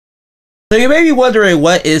So you may be wondering,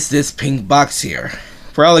 what is this pink box here?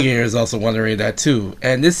 Alligator is also wondering that too.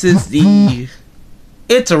 And this is the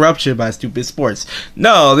interruption by Stupid Sports.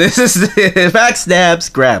 No, this is the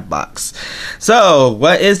Snabs grab box. So,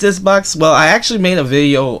 what is this box? Well, I actually made a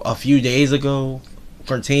video a few days ago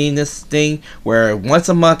pertaining this thing, where once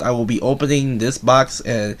a month I will be opening this box,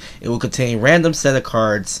 and it will contain random set of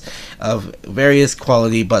cards of various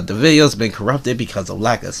quality, but the video's been corrupted because of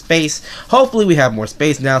lack of space. Hopefully we have more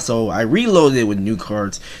space now, so I reloaded it with new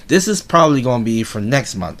cards. This is probably going to be for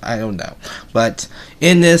next month, I don't know, but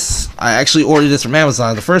in this, I actually ordered this from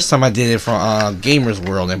Amazon. The first time I did it from Gamers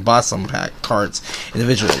World and bought some cards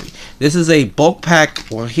individually. This is a bulk pack.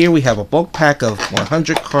 Well, here we have a bulk pack of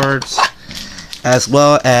 100 cards, as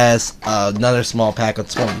well as another small pack of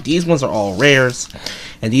 20. These ones are all rares,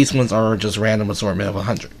 and these ones are just random assortment of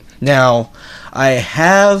 100. Now, I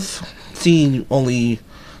have seen only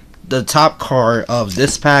the top card of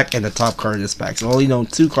this pack and the top card of this pack, so I only know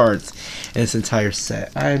 2 cards in this entire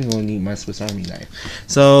set. I'm going to need my Swiss Army knife.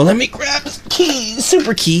 So let me grab the keys,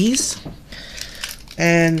 super keys,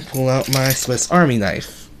 and pull out my Swiss Army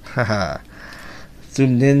knife. Haha.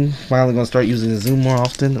 Zoomed in. Finally going to start using the zoom more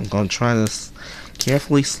often. I'm going to try this.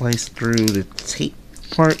 Carefully slice through the tape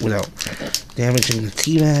part without damaging the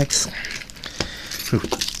T-backs.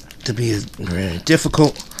 To be very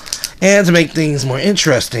difficult. And to make things more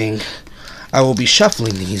interesting, I will be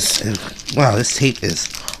shuffling these. And, wow, this tape is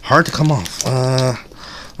hard to come off.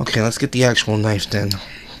 Okay, let's get the actual knife then.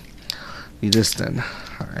 Do this then.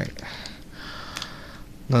 Alright.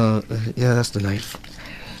 Yeah, that's the knife.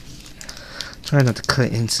 Try not to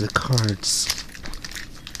cut into the cards.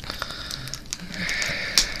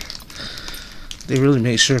 They really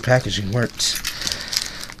made sure packaging worked.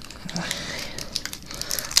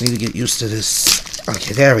 Need to get used to this.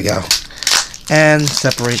 Okay, there we go. And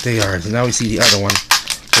separate the yards. And now we see the other one.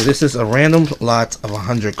 So this is a random lot of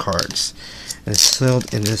 100 cards. And it's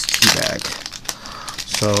sealed in this tea bag.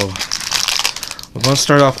 So we're going to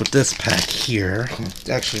start off with this pack here.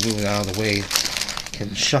 Actually moving out of the way.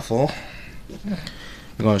 Can shuffle.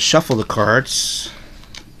 We're going to shuffle the cards.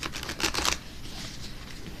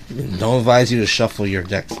 Don't advise you to shuffle your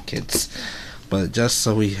deck, kids, but just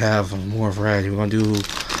so we have more variety, we're going to do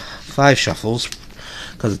 5 shuffles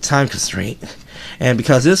because of time constraint, and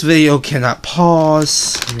because this video cannot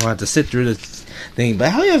pause, you want to sit through the thing. But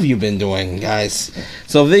how have you been doing, guys?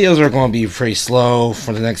 So videos are going to be pretty slow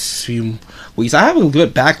for the next few weeks. I have a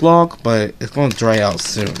good backlog, but it's going to dry out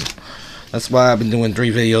soon. That's why I've been doing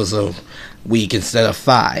 3 videos a week instead of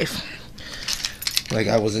 5. Like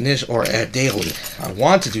I was initial, or daily. I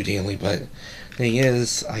want to do daily, but thing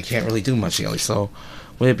is, I can't really do much daily. So,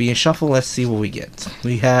 with it being shuffle, let's see what we get.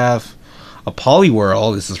 We have a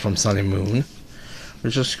Poliwhirl. This is from Sun and Moon. We're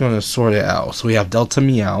just going to sort it out. So we have Delta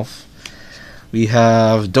Meowth. We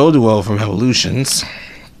have Doduo from Evolutions.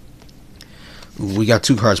 We got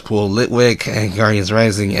 2 cards pulled: Litwick and Guardians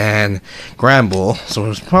Rising and Granbull. So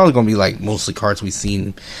it's probably going to be like mostly cards we've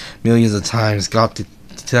seen millions of times. Got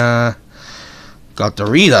the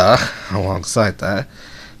Rita alongside that.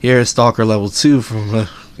 Here is Stalker level 2 from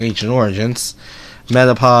Ancient Origins.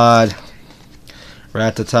 Metapod,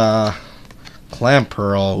 Rattata,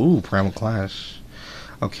 Clamperl, ooh, Primal Clash.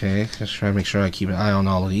 Okay, just trying to make sure I keep an eye on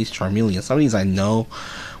all of these. Charmeleon. Some of these I know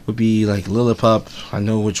would be like Lillipup. I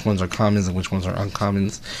know which ones are commons and which ones are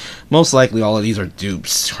uncommons. Most likely all of these are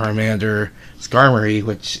dupes. Charmander, Skarmory,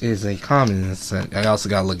 which is a common. I also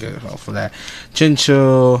gotta look out for that.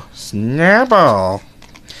 Chinchou, Snapple.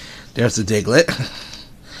 There's the Diglett.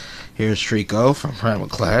 Here's Trico from Primal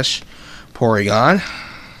Clash. Porygon,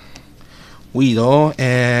 Weedle,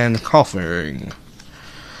 and Koffing.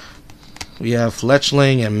 We have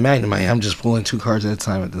Fletchling and Magnemite. I'm just pulling 2 cards at a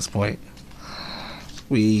time at this point.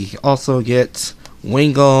 We also get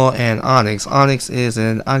Wingull and Onyx. Onyx is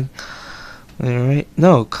an common.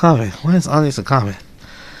 Why is Onyx a common?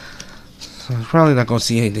 So I'm probably not going to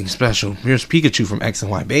see anything special. Here's Pikachu from X and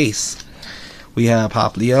Y base. We have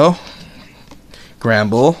Poplio,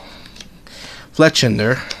 Granbull,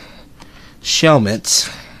 Fletchinder,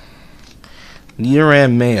 Shelmet,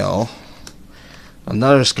 Nidoran male,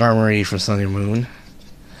 another Skarmory from Sun and Moon.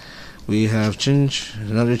 We have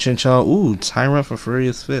another Chinchou. Ooh, Tyra for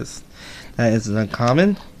Furious Fist. That is an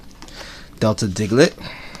uncommon. Delta Diglett.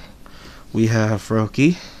 We have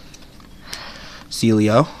Froakie,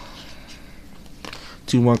 Celio.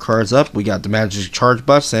 2 more cards up. We got the Magic Charge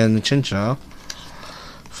buffs and the Chinchou.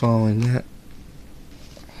 Following that.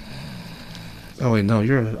 Oh wait, no,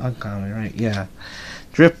 you're an uncommon, right? Yeah.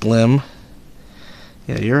 Driplim.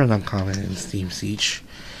 Yeah, you're an uncommon in Steam Siege.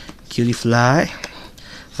 Cutie Fly.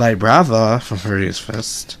 Vibrava from Furious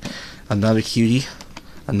Fest. Another cutie.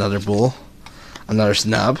 Another bull. Another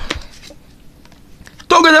snub.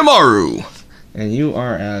 Togedemaru! And you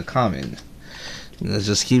are a common. Let's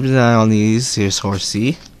just keep an eye on these. Here's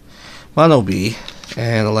Horsey. Mono B.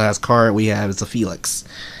 And the last card we have is a Felix.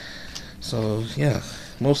 So, yeah.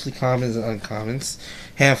 Mostly commons and uncommons.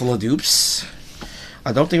 Handful of dupes.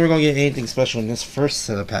 I don't think we're going to get anything special in this first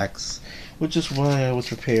set of packs, which is why I was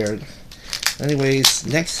prepared. Anyways,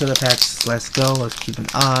 next set of packs, let's go. Let's keep an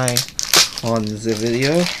eye on the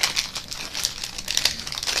video.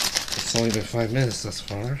 It's only been 5 minutes thus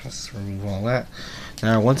far. Let's remove all that.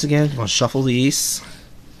 Now, once again, I'm going to shuffle these.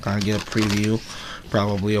 Kind of get a preview,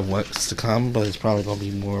 probably, of what's to come, but it's probably going to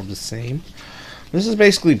be more of the same. This is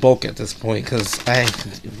basically bulk at this point, because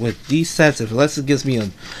with these sets, unless it gives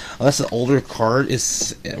me unless an older card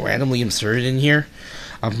is randomly inserted in here,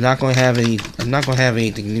 I'm not going to have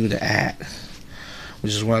anything new to add.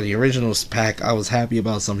 Which is why the original pack, I was happy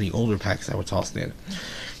about some of the older packs that were tossed in.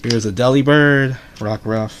 Here's a Delibird, Rock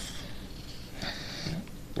Ruff.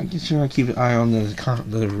 Making sure I keep an eye on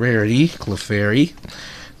the rarity, Clefairy,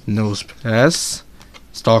 Nosepass,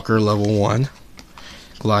 Stalker level 1,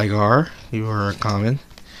 Gligar, you are a common,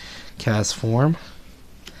 Castform,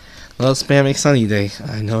 Love Spamming Sunny Day,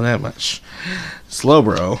 I know that much,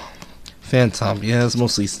 Slowbro, Phantom, yeah, it's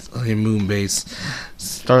mostly moon base,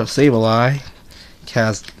 Sableye,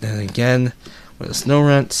 Cast, and again, with a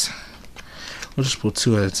Snorunt. We'll just pull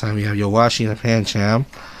 2 at a time. We have Yowashi and a Pancham.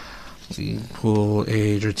 We pull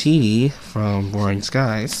a Dratini from Roaring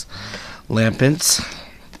Skies, Lampent,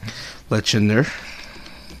 Lechender.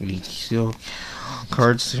 We steal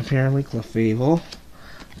cards apparently, Clefable,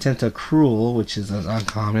 Tentacruel, which is an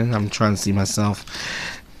uncommon. I'm trying to see myself.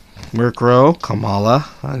 Murkrow, Kamala.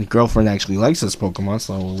 My girlfriend actually likes this Pokemon,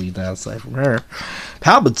 so we'll leave that aside from her.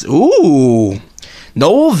 Palpito. Ooh!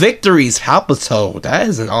 No victories, Palpito. That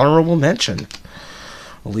is an honorable mention.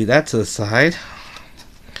 We'll leave that to the side.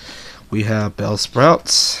 We have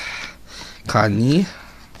Bellsprout, Cottonee,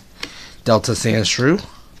 Delta Sandshrew,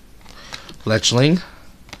 Fletchling,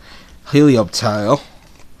 Helioptile,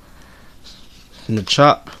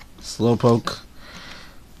 Machop, Slowpoke.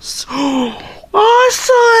 Oh,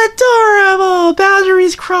 so adorable!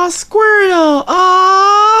 Boundaries Cross Squirtle.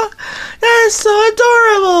 Aww, that is so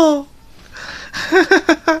adorable.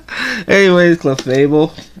 Anyways,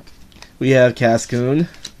 Clefable. We have Cascoon,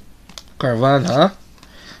 Carvanha,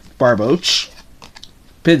 Barboach,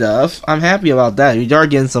 Pidove. I'm happy about that. We are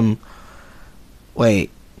getting some.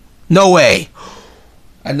 Wait, no way.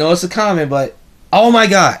 I know it's a comment, but oh my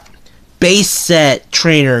god, base set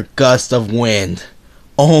trainer Gust of Wind.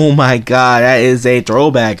 Oh my god, that is a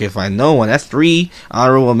throwback if I know one. That's 3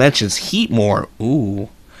 honorable mentions. Heatmore. Ooh.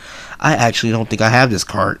 I actually don't think I have this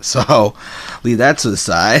card, so leave that to the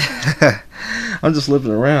side. I'm just flipping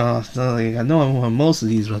around. So, like, I know I want most of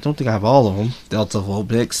these, but I don't think I have all of them. Delta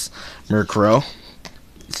Vulpix, Murkrow,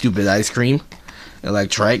 Stupid Ice Cream,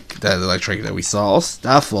 Electrike, that we saw,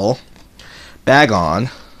 Stuffle, Bagon,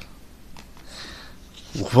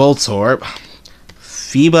 Voltorb,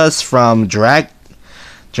 Phoebus from Dragon's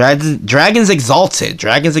Exalted.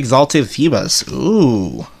 Dragon's Exalted Phoebus.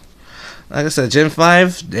 Ooh. Like I said, Gen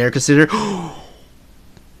 5, they're considered.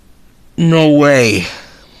 No way.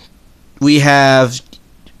 We have.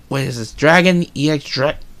 What is this? Dragon? EX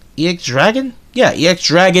Dragon? Yeah, EX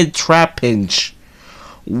Dragon Trapinch.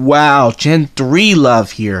 Wow, Gen 3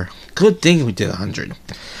 love here. Good thing we did 100.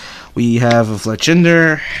 We have a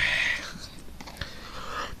Fletchender.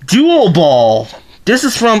 Dual Ball. This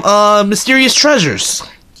is from Mysterious Treasures.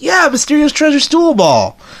 Yeah, Mysterious Treasures Dual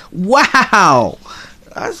Ball. Wow.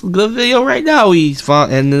 That's a good video right now. We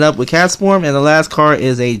ended up with Castform, and the last card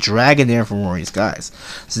is a Dragonair from Roaring Skies.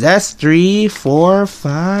 So that's 3, 4,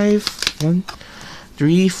 5, 1,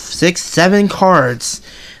 3, 6, 7 cards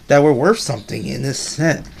that were worth something in this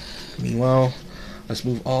set. Meanwhile, let's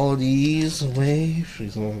move all of these away.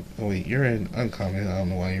 Oh wait, you're in uncommon. I don't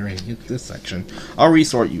know why you're in this section. I'll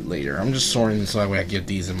resort you later. I'm just sorting this so that way I get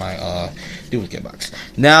these in my duplicate box.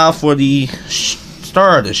 Now for the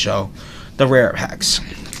star of the show, the rare packs.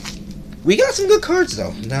 We got some good cards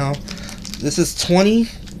though. Now, this is 20.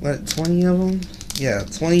 What, 20 of them? Yeah,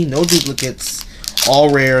 20. No duplicates. All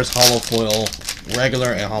rares, holo foil,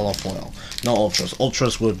 regular and holo foil. No ultras.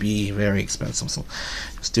 Ultras would be very expensive. So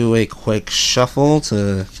let's do a quick shuffle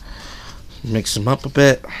to mix them up a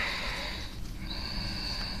bit,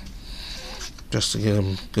 just to get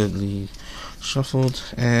them goodly shuffled.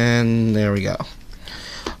 And there we go.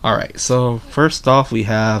 Alright, so first off we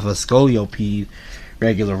have a Scolipede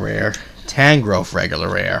regular rare, Tangrowth regular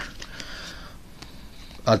rare,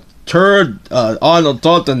 a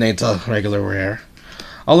Onodontonator regular rare,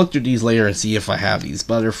 I'll look through these later and see if I have these.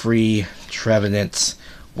 Butterfree, Trevenant,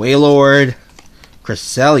 Wailord,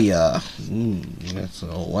 Cresselia. That's an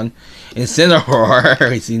old one. Incineroar.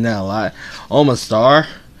 We've seen that a lot. Omastar.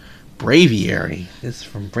 Braviary. This is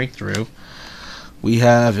from Breakthrough. We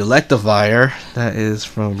have Electivire. That is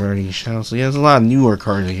from Burning Shadow. So yeah, there's a lot of newer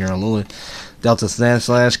cards in here. Lulu, Delta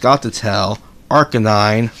Slash, Gothitelle,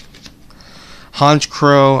 Arcanine,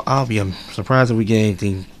 Honchkrow. I'll be surprised if we get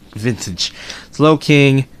anything vintage.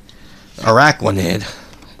 Slowking, Araquanid,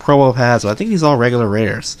 Probopass. I think these are all regular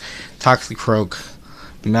rares. Toxicroak,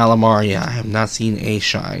 Malamar. Yeah, I have not seen a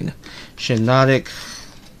shine. Shiinotic,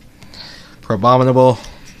 Probominable,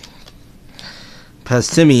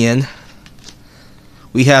 Passimian.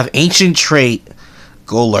 We have Ancient Trait,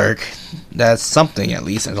 Golurk. That's something at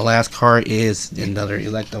least. And the last card is another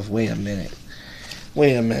Elective. Wait a minute.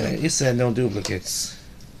 You said no duplicates.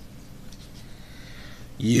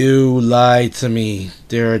 You lied to me.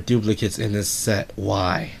 There are duplicates in this set.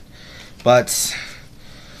 Why? But,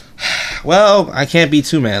 well, I can't be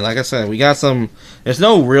too mad. Like I said, we got some. There's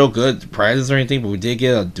no real good prizes or anything, but we did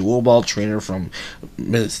get a dual ball trainer from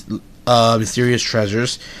Mysterious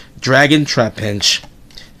Treasures, Dragon Trapinch,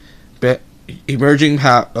 Emerging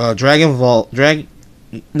Dragon's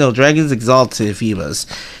Exalted Phoebus,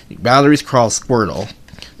 Boundaries Crawl Squirtle,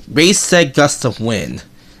 Base Set Gust of Wind,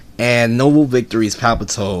 and Noble Victories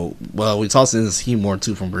Palpito. Well, we tossed in this Heatmore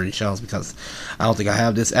too from Birdie Shells because I don't think I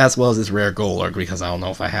have this, as well as this rare Golurk because I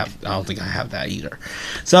don't think I have that either.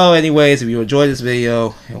 So anyways, if you enjoyed this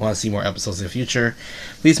video and want to see more episodes in the future,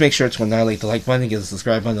 please make sure to annihilate the like button and give the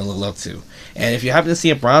subscribe button a little love too. And if you happen to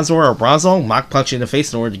see a Bronzor or a Bronzong, Mach Punch you in the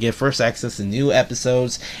face in order to get first access to new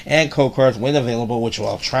episodes and code cards when available, which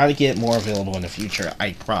I'll try to get more available in the future,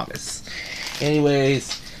 I promise.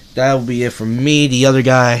 Anyways, that'll be it from me, the other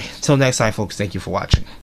guy. Till next time, folks, thank you for watching.